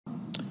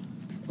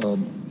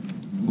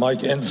Mike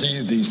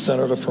Enzi, the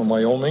senator from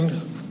Wyoming,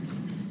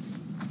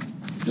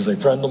 is a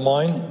friend of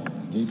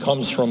mine. He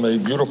comes from a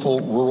beautiful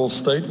rural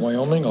state,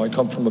 Wyoming. I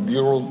come from a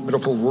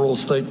beautiful rural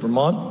state,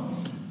 Vermont.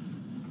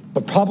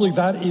 But probably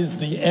that is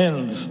the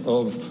end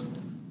of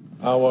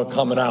our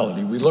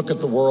commonality. We look at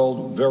the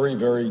world very,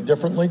 very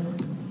differently.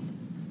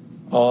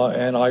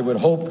 And I would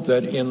hope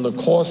that in the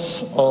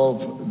course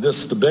of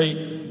this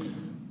debate,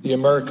 the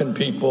American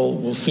people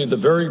will see the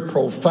very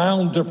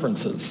profound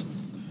differences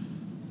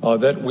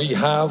that we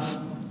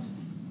have,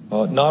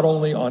 not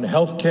only on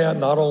health care,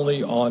 not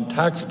only on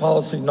tax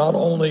policy, not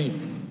only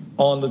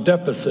on the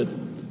deficit,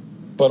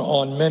 but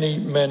on many,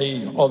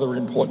 many other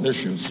important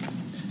issues.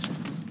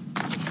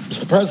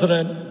 Mr.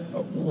 President,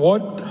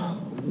 what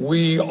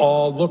we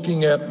are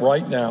looking at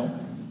right now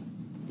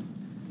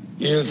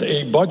is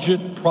a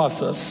budget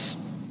process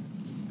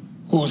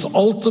whose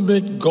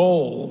ultimate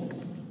goal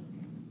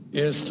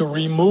is to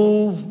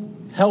remove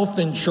health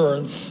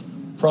insurance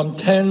from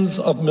tens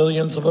of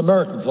millions of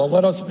Americans. Now,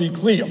 let us be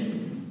clear.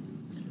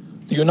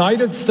 The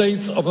United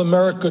States of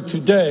America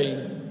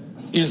today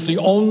is the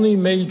only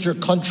major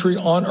country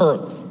on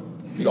earth,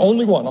 the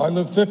only one. I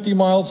live 50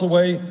 miles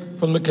away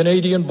from the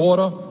Canadian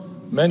border.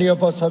 Many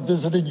of us have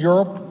visited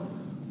Europe.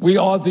 We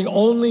are the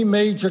only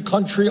major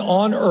country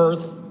on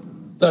earth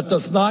that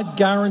does not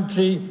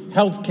guarantee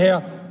health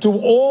care to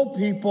all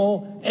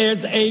people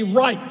as a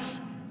right,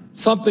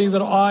 something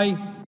that I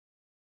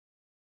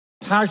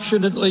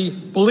passionately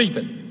believe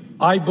in.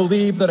 I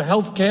believe that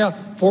health care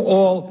for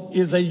all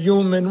is a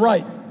human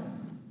right.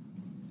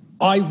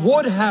 I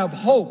would have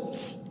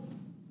hoped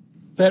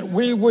that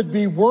we would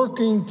be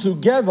working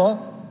together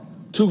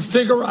to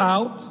figure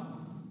out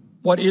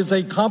what is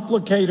a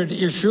complicated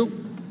issue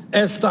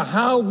as to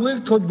how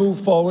we could move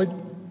forward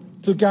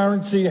to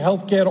guarantee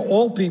health care to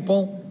all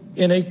people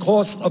in a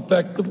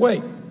cost-effective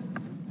way.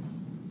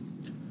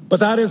 But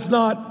that is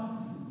not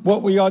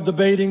what we are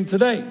debating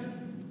today.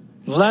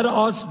 Let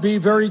us be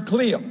very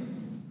clear.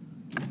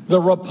 The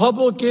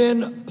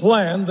Republican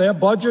plan, their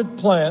budget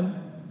plan,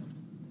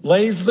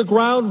 lays the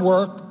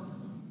groundwork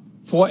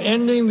for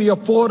ending the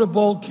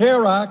Affordable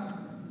Care Act,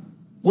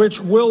 which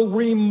will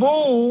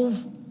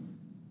remove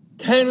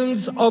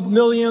tens of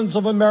millions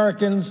of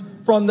Americans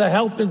from the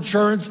health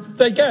insurance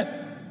they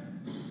get.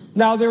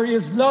 Now, there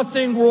is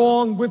nothing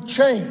wrong with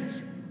change.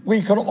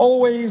 We can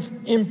always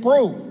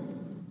improve.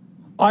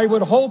 I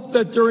would hope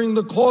that during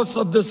the course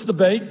of this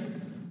debate,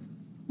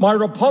 my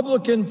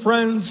Republican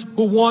friends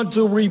who want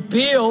to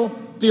repeal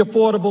the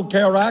Affordable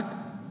Care Act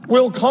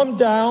will come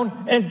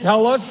down and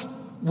tell us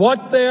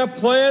what their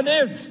plan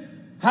is,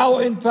 how,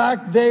 in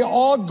fact, they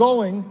are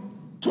going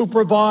to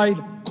provide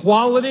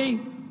quality,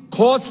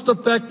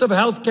 cost-effective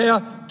health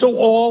care to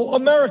all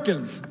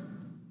Americans.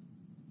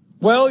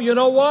 Well, you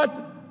know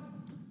what?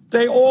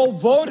 They all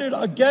voted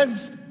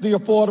against the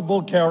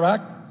Affordable Care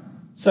Act.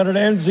 Senator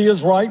Enzi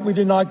is right. We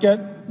did not get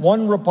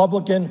one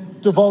Republican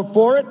to vote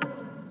for it.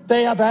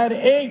 They have had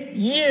 8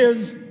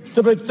 years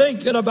to be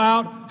thinking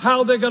about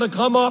how they're going to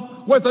come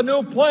up with a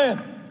new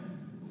plan.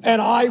 And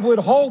I would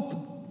hope,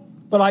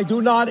 but I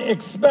do not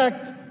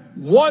expect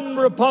one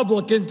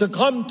Republican to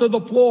come to the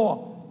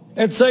floor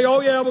and say, oh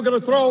yeah, we're going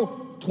to throw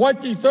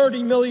 20,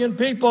 30 million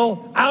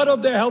people out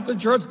of their health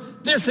insurance.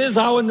 This is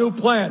our new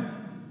plan.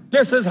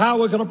 This is how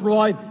we're going to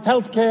provide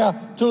health care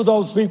to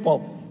those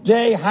people.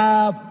 They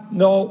have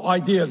no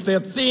ideas. Their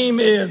theme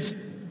is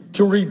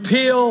to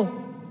repeal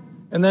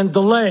and then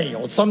delay,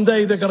 or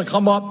someday they're going to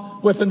come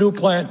up with a new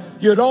plan.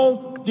 You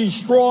don't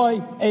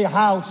destroy a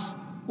house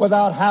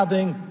without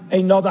having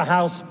another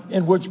house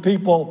in which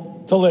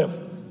people to live.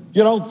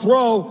 You don't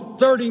throw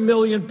 30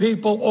 million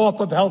people off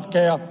of health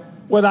care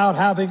without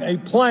having a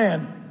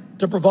plan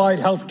to provide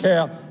health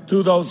care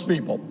to those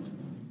people.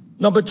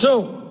 Number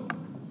two,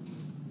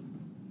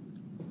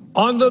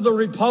 under the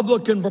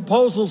Republican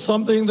proposal,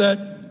 something that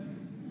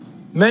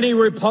many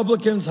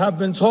Republicans have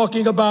been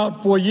talking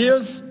about for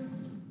years,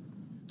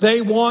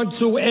 they want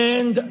to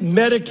end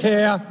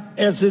Medicare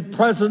as it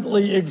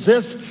presently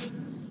exists,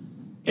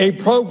 a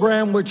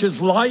program which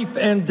is life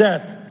and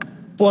death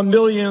for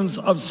millions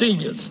of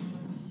seniors.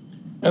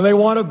 And they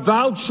want to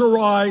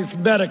voucherize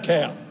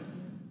Medicare,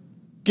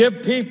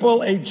 give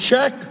people a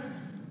check,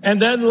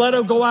 and then let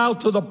them go out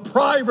to the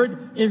private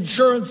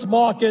insurance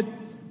market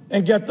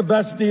and get the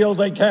best deal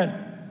they can.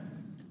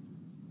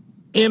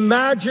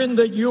 Imagine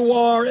that you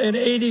are an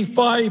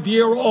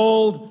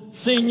 85-year-old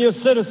senior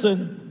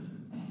citizen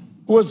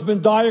who has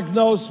been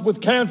diagnosed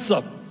with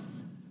cancer,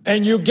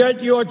 and you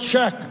get your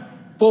check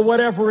for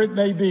whatever it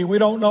may be. We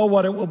don't know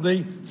what it will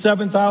be,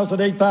 $7,000,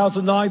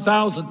 $8,000,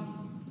 $9,000.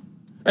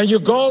 And you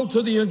go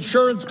to the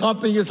insurance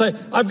company, you say,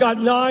 I've got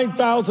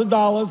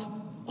 $9,000,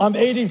 I'm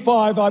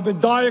 85, I've been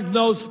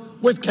diagnosed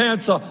with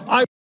cancer.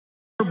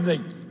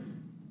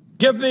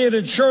 Give me an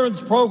insurance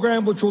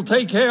program which will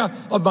take care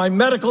of my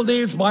medical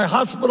needs, my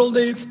hospital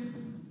needs,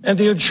 and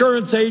the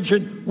insurance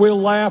agent will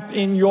laugh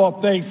in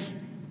your face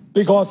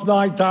because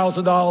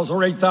 $9,000 or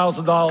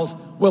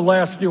 $8,000 will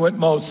last you at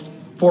most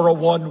for a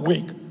 1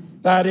 week.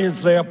 That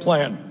is their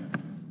plan.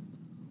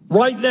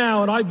 Right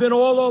now, and I've been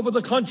all over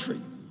the country,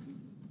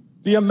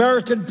 the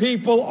American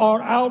people are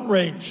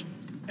outraged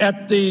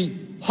at the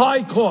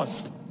high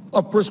cost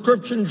of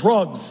prescription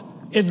drugs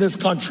in this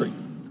country.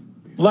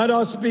 Let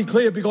us be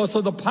clear, because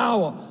of the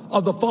power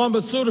of the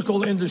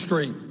pharmaceutical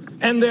industry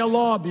and their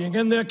lobbying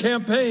and their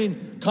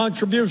campaign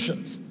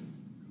contributions.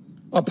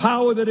 A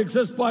power that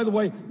exists, by the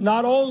way,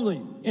 not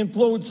only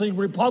influencing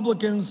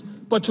Republicans,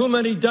 but too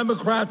many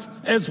Democrats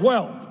as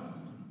well.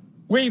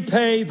 We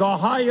pay the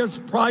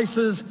highest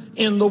prices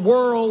in the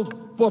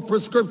world for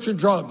prescription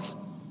drugs.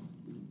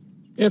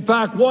 In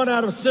fact, 1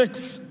 out of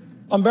 6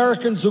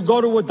 Americans who go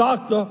to a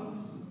doctor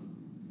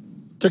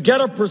to get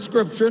a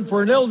prescription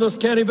for an illness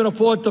can't even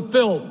afford to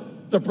fill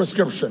the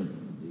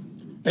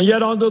prescription. And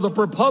yet, under the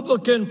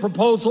Republican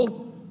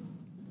proposal,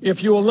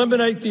 if you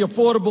eliminate the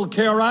Affordable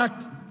Care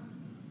Act,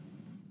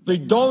 the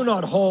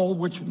donut hole,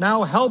 which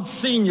now helps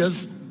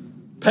seniors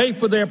pay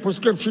for their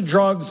prescription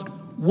drugs,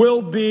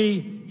 will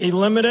be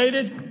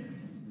eliminated,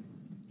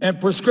 and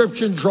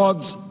prescription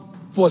drugs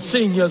for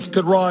seniors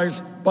could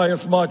rise by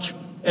as much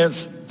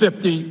as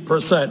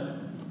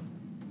 50%.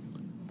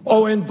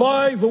 Oh, and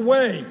by the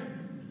way,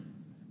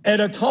 at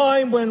a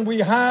time when we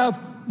have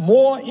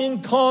more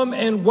income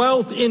and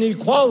wealth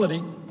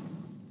inequality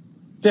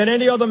than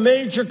any other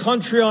major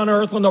country on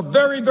earth, when the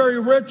very,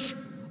 very rich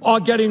are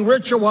getting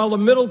richer while the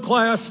middle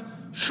class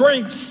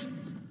shrinks,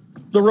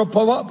 the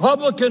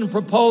Republican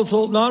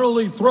proposal not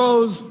only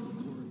throws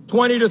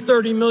 20 to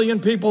 30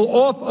 million people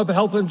off of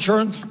health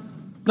insurance,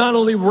 not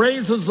only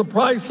raises the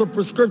price of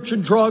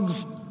prescription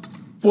drugs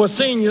for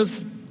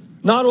seniors,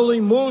 not only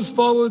moves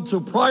forward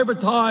to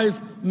privatize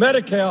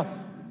Medicare,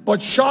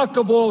 but shock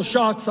of all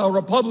shocks, our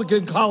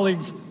Republican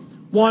colleagues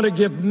want to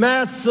give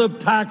massive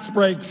tax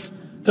breaks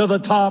to the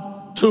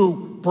top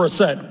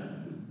 2%.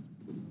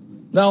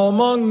 Now,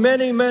 among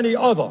many, many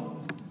other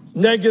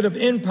negative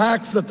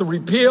impacts that the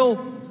repeal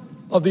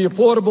of the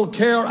Affordable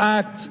Care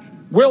Act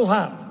will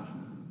have,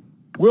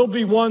 will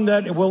be one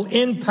that it will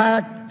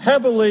impact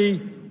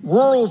heavily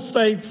rural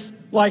states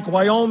like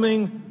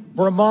Wyoming,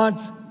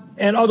 Vermont,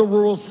 and other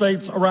rural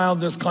states around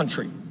this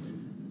country.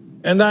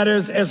 And that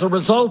is, as a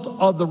result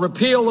of the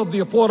repeal of the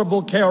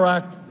Affordable Care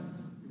Act,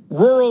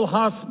 rural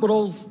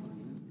hospitals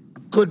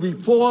could be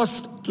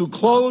forced to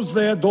close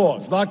their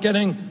doors, not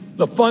getting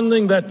the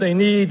funding that they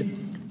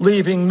need,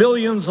 leaving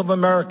millions of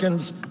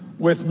Americans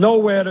with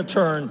nowhere to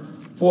turn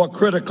for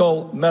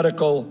critical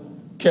medical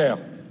care.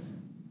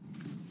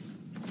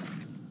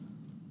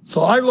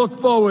 So I look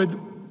forward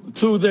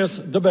to this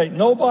debate.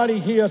 Nobody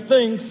here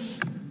thinks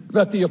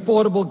that the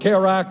Affordable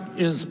Care Act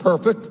is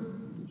perfect.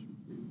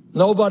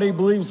 Nobody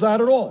believes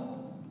that at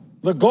all.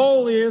 The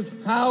goal is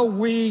how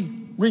we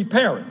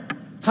repair it,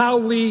 how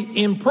we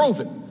improve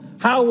it,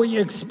 how we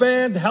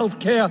expand health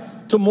care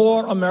to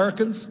more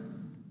Americans,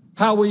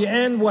 how we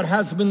end what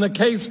has been the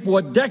case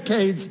for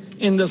decades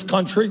in this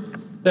country,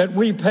 that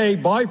we pay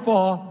by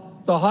far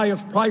the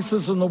highest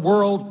prices in the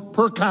world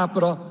per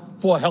capita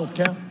for health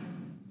care.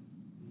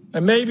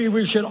 And maybe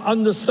we should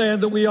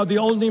understand that we are the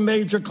only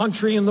major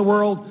country in the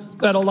world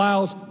that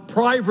allows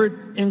private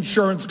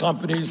insurance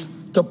companies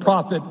to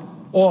profit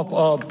off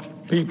of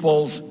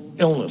people's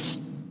illness.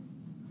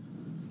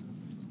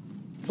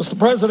 Mr.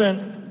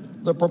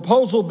 President, the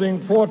proposal being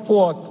brought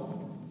forth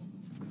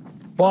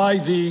by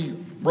the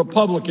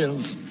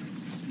Republicans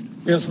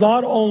is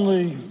not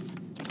only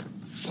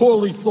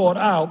poorly thought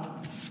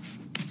out,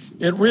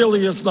 it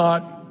really is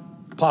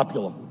not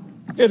popular.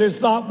 It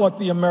is not what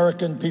the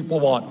American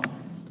people want.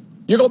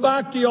 You go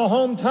back to your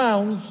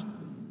hometowns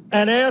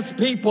and ask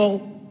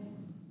people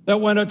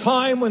that when a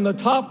time when the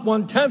top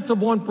 1/10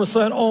 of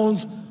 1%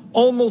 owns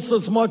almost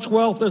as much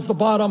wealth as the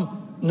bottom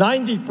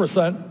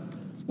 90%,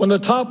 when the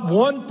top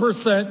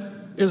 1%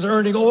 is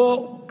earning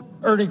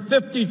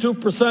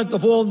 52%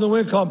 of all new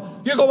income,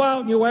 you go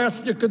out and you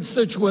ask your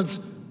constituents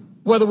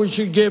whether we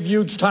should give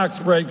huge tax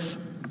breaks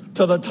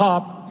to the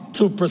top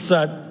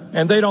 2%,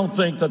 and they don't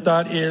think that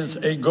that is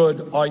a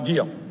good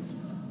idea.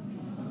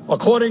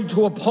 According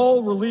to a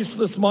poll released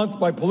this month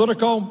by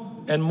Politico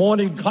and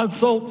Morning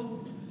Consult,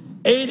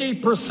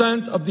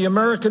 80% of the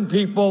American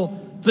people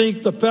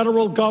think the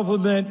federal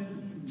government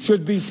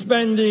should be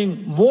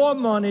spending more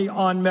money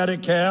on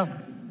Medicare.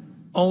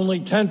 Only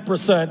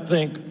 10%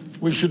 think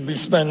we should be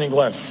spending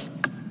less.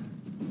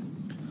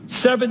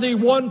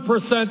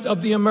 71%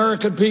 of the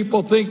American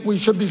people think we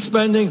should be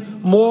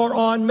spending more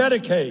on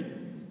Medicaid.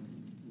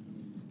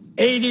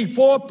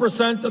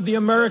 84% of the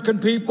American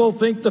people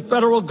think the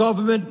federal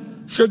government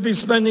should be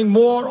spending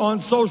more on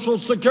Social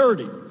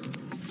Security.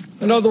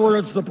 In other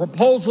words, the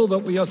proposal that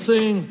we are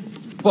seeing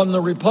from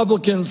the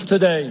Republicans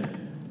today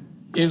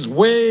is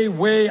way,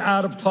 way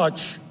out of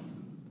touch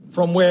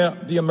from where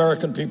the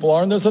American people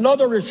are. And there's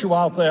another issue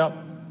out there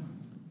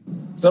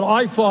that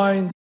I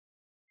find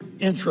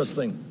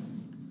interesting.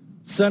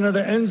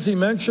 Senator Enzi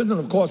mentioned, and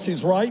of course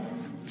he's right,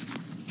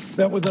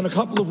 that within a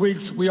couple of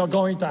weeks we are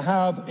going to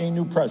have a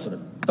new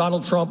president.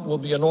 Donald Trump will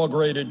be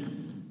inaugurated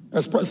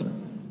as president.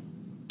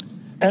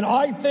 And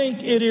I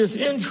think it is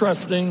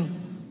interesting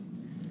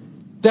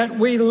that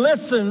we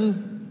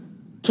listen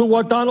to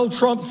what Donald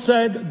Trump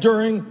said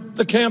during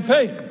the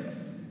campaign.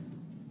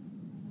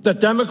 The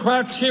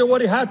Democrats hear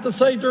what he had to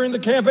say during the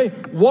campaign,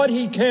 what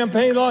he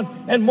campaigned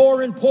on, and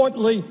more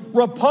importantly,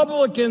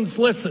 Republicans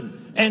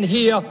listen and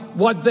hear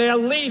what their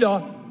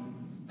leader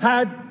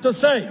had to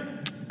say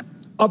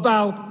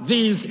about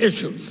these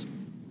issues.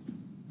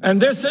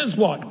 And this is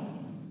what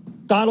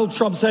Donald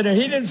Trump said, and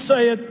he didn't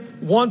say it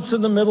once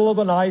in the middle of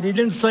the night. He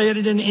didn't say it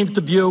in an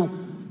interview.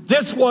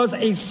 This was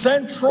a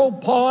central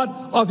part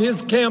of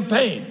his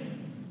campaign.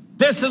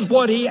 This is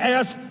what he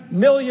asked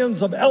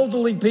millions of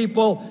elderly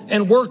people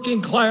and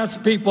working class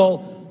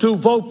people to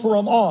vote for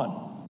him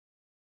on.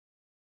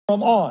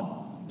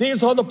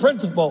 These are the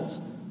principles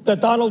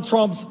that Donald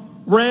Trump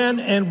ran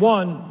and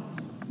won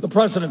the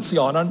presidency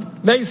on. On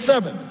May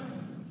 7th,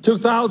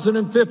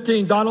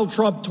 2015, Donald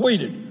Trump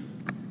tweeted,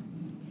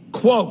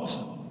 quote,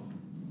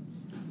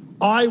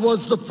 "I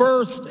was the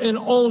first and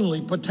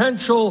only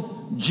potential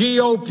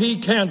GOP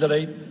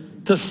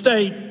candidate to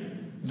state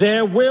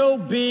there will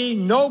be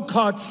no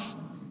cuts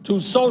to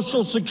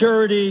Social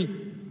Security,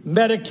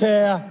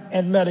 Medicare,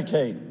 and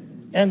Medicaid."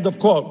 End of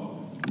quote.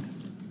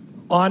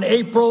 On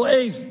April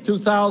 8th,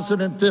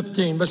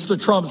 2015, Mr.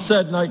 Trump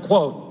said, and I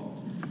quote,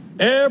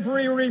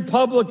 "Every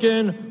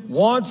Republican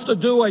wants to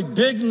do a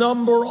big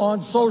number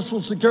on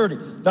Social Security."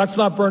 That's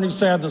not Bernie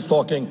Sanders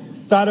talking.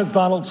 That is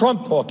Donald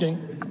Trump talking.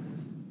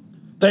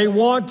 "They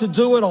want to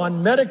do it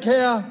on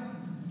Medicare.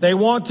 They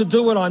want to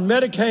do it on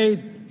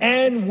Medicaid,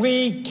 and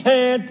we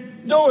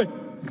can't do it.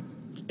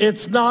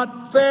 It's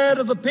not fair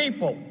to the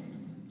people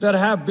that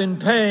have been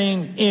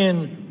paying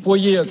in for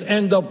years."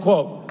 End of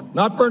quote.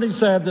 Not Bernie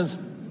Sanders,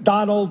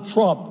 Donald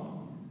Trump,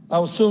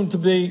 our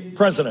soon-to-be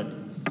president.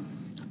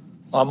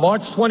 On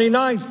March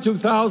 29th,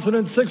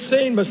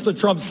 2016, Mr.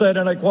 Trump said,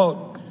 and I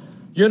quote,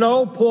 "You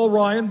know, Paul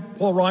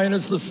Ryan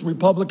is the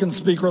Republican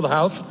Speaker of the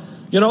House.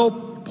 You know,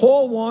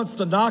 Paul wants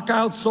to knock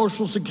out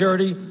Social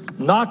Security,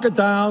 knock it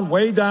down,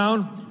 way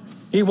down.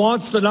 He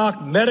wants to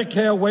knock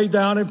Medicare way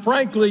down, and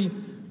frankly,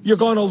 you're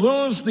going to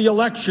lose the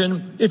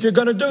election if you're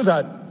going to do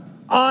that.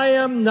 I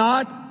am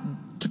not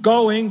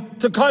going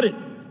to cut it,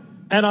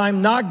 and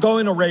I'm not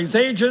going to raise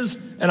ages,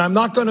 and I'm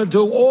not going to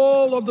do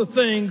all of the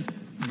things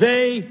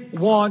they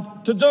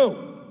want to do.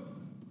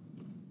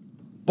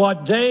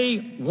 But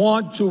they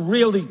want to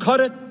really cut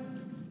it,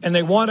 and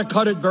they want to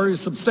cut it very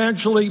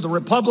substantially, the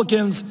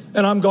Republicans,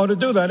 and I'm going to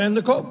do that." End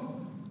of quote.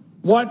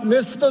 What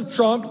Mr.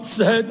 Trump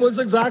said was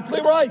exactly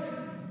right.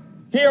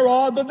 Here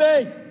are the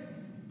day.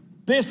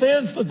 This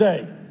is the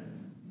day.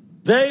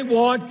 They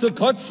want to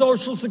cut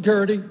Social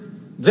Security.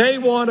 They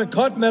want to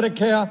cut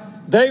Medicare.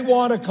 They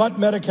want to cut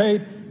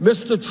Medicaid.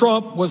 Mr.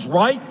 Trump was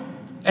right,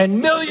 and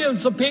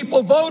millions of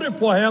people voted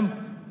for him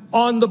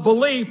on the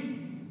belief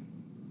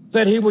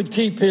that he would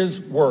keep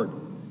his word.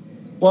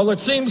 Well, it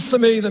seems to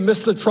me that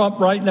Mr. Trump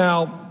right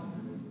now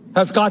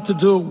has got to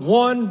do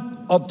one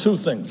of two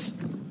things.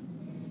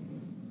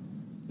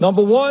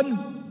 Number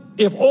one,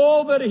 if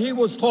all that he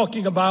was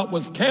talking about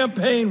was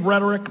campaign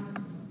rhetoric,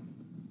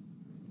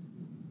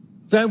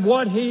 then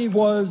what he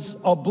was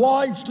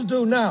obliged to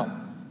do now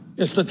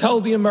is to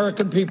tell the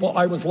American people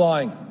I was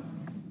lying.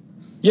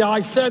 Yeah,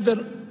 I said that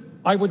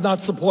I would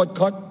not support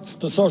cuts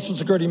to Social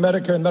Security,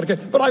 Medicare, and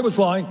Medicaid, but I was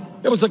lying.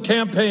 It was a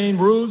campaign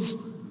ruse.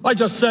 I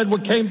just said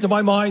what came to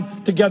my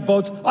mind to get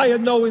votes. I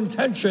had no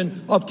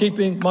intention of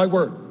keeping my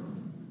word.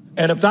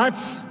 And if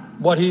that's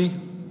what he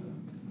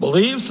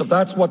believes, if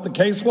that's what the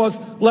case was,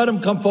 let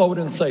him come forward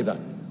and say that.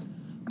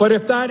 But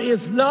if that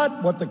is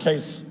not what the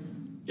case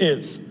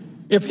is,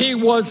 if he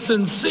was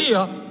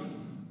sincere,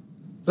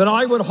 then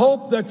I would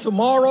hope that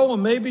tomorrow or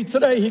maybe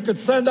today he could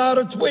send out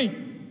a tweet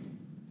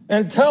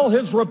and tell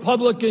his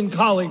Republican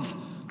colleagues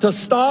to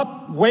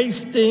stop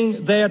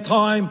wasting their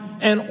time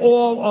and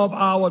all of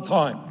our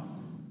time.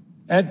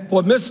 And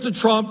for Mr.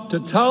 Trump to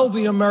tell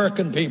the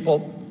American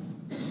people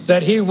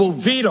that he will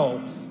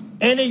veto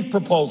any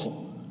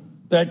proposal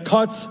that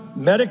cuts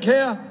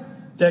Medicare,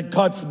 that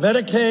cuts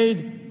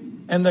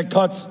Medicaid, and that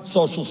cuts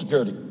Social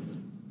Security.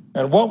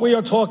 And what we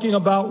are talking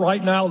about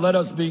right now, let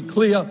us be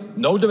clear,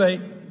 no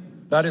debate,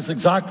 that is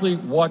exactly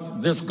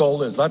what this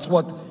goal is. That's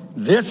what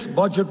this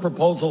budget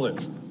proposal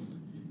is.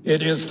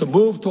 It is to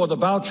move toward the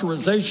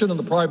voucherization and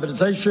the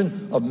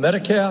privatization of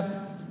Medicare,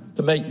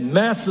 to make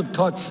massive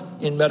cuts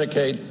in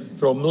Medicaid,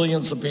 throw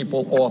millions of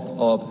people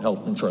off of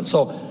health insurance.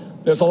 So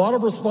there's a lot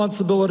of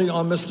responsibility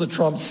on Mr.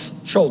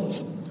 Trump's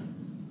shoulders.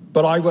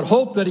 But I would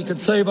hope that he could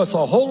save us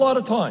a whole lot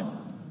of time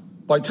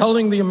by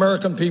telling the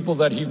American people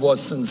that he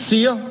was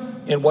sincere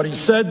in what he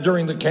said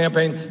during the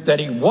campaign, that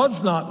he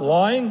was not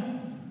lying.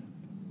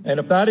 And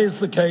if that is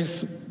the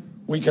case,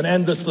 we can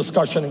end this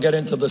discussion and get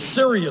into the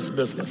serious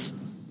business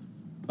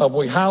of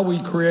how we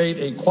create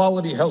a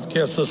quality health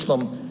care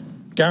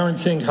system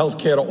guaranteeing health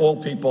care to all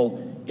people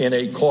in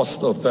a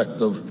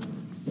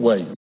cost-effective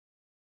way.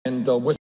 And with